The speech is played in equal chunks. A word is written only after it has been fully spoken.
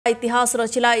इतिहास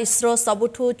रचिला इसरो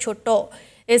सबुठू छोट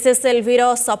SSLVर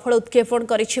सफल उत्क्षेपण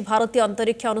करिछि भारतीय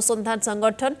अंतरिक्ष अनुसंधान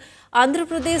संगठन। आंध्र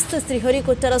प्रदेश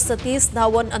श्रीहरिकोटार सतीश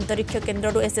धावन अंतरिक्ष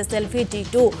केन्द्र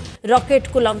SSLV-D2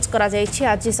 रॉकेट को लॉन्च करा जायछि।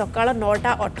 आज सकाळ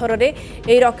 9:18 रे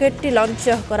ए रॉकेट लॉन्च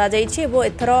करा जायछि एवं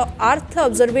एथर अर्थ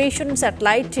ऑब्जर्वेशन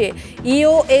सैटेलाइट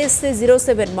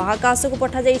EOS-07 महाकाश को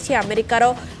पठा जायछि। अमेरिकार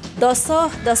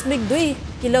 10.2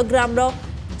 किलोग्राम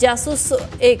जासूस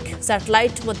एक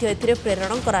सैटेलाइट मध्य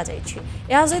प्रेरण करा जायछि।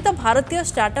 यह सहित भारतीय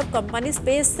स्टार्टअप कंपनी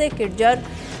स्पेस किड्जर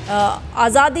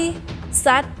आजादी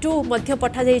SAT-2 मध्य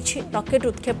पठा जायछि। रॉकेट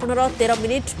उत्क्षेपण 13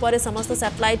 मिनिट पर समस्त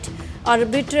सैटेलाइट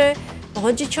ऑर्बिट रे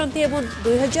पहुंची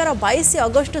 2022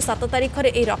 अगस्त 7 तारिख रे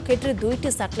ए रॉकेट रे 2टी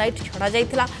सैटेलाइट छड़ा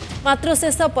जायतिला। मात्र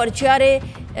शेष पर्याय रे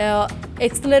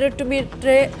एक्सेलरेटोमीटर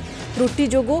त्रुटि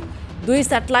जोगु 2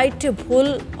 सैटेलाइट भूल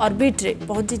ऑर्बिट रे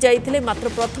पहुंची जाइथिले। मात्र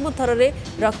प्रथम थर रे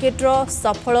रॉकेट रो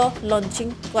सफल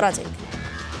लॉन्चिंग करा जाइथिला।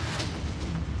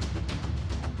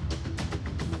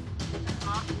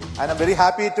 And I'm very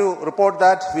happy to report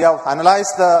that we have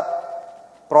analyzed the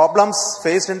problems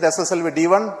faced in the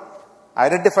SSLV-D1,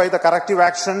 identified the corrective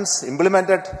actions,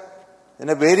 implemented in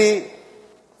a very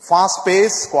fast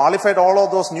pace, qualified all of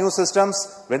those new systems,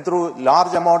 went through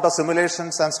large amount of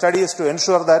simulations and studies to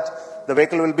ensure that the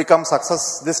vehicle will become success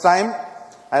this time.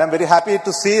 And I'm very happy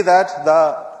to see that the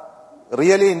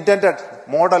really intended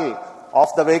model of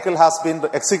the vehicle has been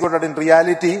executed in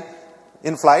reality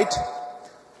in flight.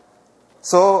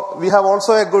 So we have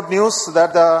also a good news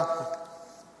that the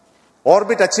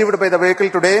orbit achieved by the vehicle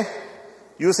today,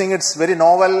 using its very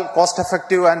novel,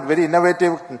 cost-effective and very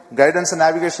innovative guidance and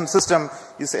navigation system,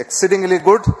 is exceedingly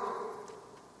good.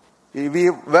 We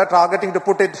were targeting to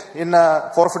put it in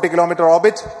a 450 kilometer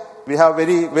orbit. We have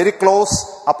very close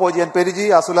apogee and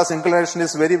perigee, as well as inclination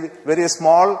is very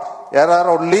small error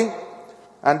only.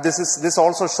 And this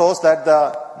also shows that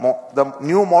the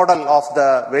new model of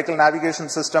the vehicle navigation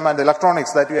system and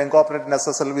electronics that you incorporate in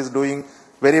SSLV is doing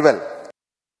very well.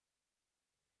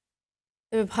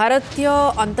 भारतीय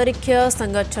अंतरिक्ष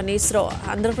संगठन इसरो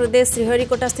आंध्र प्रदेश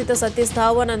श्रीहरिकोटा स्थित सतीश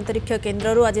धावन अंतरिक्ष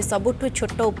केन्द्र आज सबुठु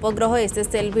छोट उपग्रह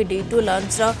SSLV-D2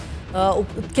 launch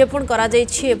उत्क्षेपण करा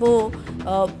जायछि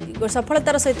एवं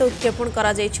सफलतार सहित उत्क्षेपण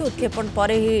करा जायछि। उत्क्षेपण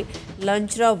पर ही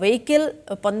लॉन्च व्हीकल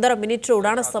 15 मिनिट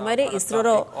उड़ाण समय इसरोर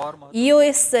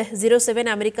EOS-07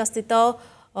 अमेरिका स्थित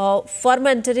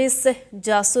फॉर्मेंटरिस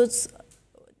जासूस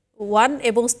 1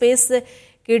 एवं स्पेस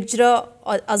किड्जर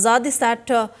आजादी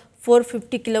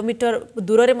SAT-450 किलोमीटर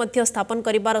दूर में स्थापन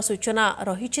कर सूचना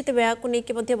रही। तेज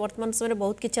यह वर्तमान समय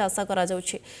बहुत किसी आशा करा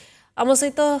जाउछि। आम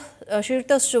सहित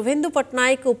श्रीयुक्त शुभेन्दु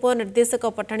पट्टनायक उपनिर्देशक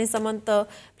पठाणी सामंत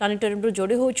प्लानेटोरियम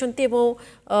जोड़ी होती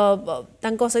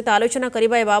सहित आलोचना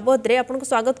करने बाबद आपको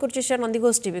स्वागत कर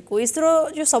नंदीघोष टीवी को। इसरो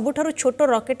जो सबुठारु छोट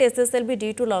रॉकेट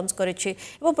SSLV-D2 लॉन्च करिछि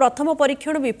एवं प्रथम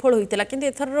परीक्षण विफल होइतिला, किंतु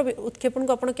एथर उत्क्षेपण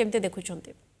को आपण केमते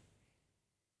देखुछन्ते?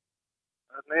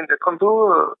 नहीं देखंतु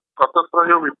गत थर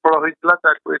जो विफल होइतिला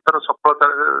ताकू एथर सफलता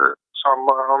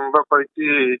संभव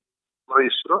करिछि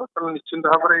इसरो। निश्चित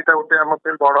भाव में यहाँ गोटे आम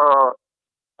बड़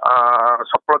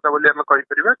सफलता बोली आम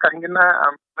कहीपर कहीं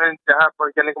आम जहाँ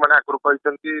वैज्ञानिक मैंने आगुरी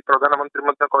कहते प्रधानमंत्री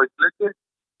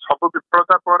सब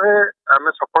विफलता पर आम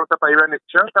सफलता पाइबा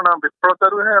निश्चय, कारण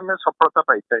विफलतारू आम सफलता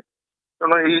पाई थाए।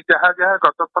 तेणु ये जहाँ जहाँ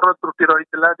गत थर त्रुटि रही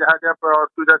है, जहाँ जहाँ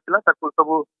असुविधा था सब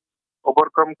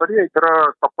ओवरकम कर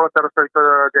सफलतार सहित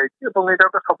जाइए गोटे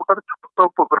सब छोट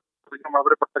उपग्रह भाव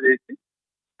में पठा जाइए,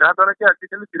 जहाँद्वारा कि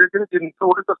आजिकल धीरे धीरे जिनस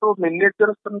गुड़िक सब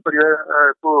मिनिएचरेसन करने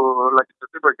को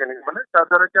लगी वैज्ञानिक मैंने,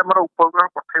 जहाँद्वारा कि आम उपग्रह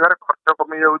पठेबार खर्च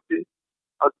कमी जाऊँगी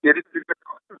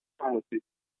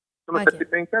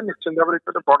निश्चित भाव में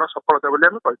बड़ सफलता बोली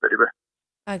आम कहीपर।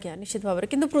 आज्ञा निश्चित भाव में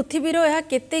किंतु पृथ्वीर यह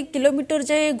केते किलोमीटर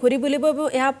जाए घूरी बुलब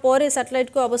या पर सैटेलाइट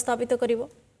को अवस्थापित करिवो?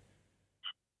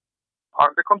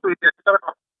 देखो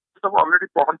सब ऑलरेडी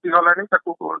पहुंची गला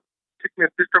ठीक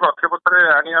निर्दिष्ट कक्षपथ में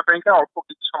आने अल्प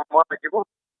किसी समय लगे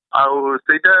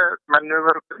आईटा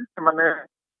मान्यवर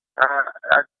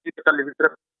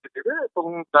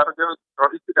तार जो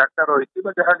रही डाटा रही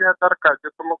जहाँ जहाँ तार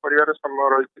कार्यक्रम कर समय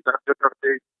रही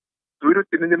 2 ରୁ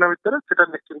 3 दिन भितर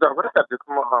निश्चित भाव में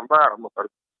कार्यक्रम आरंभ कर।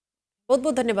 बहुत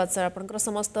बहुत धन्यवाद सर आपनकर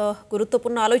समस्त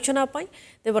गुरुत्वपूर्ण आलोचना पाई।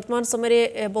 वर्तमान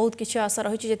समय बहुत किसी आशा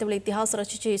रही जिते इतिहास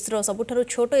रची इसरो सबुठारु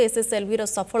छोट SSLV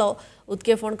सफल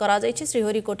उत्क्षेपण करा जायछि।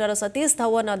 श्रीहरिकोटार सतीश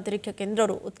धावन अंतरिक्ष केन्द्र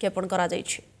उत्क्षेपण करा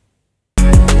जायछि।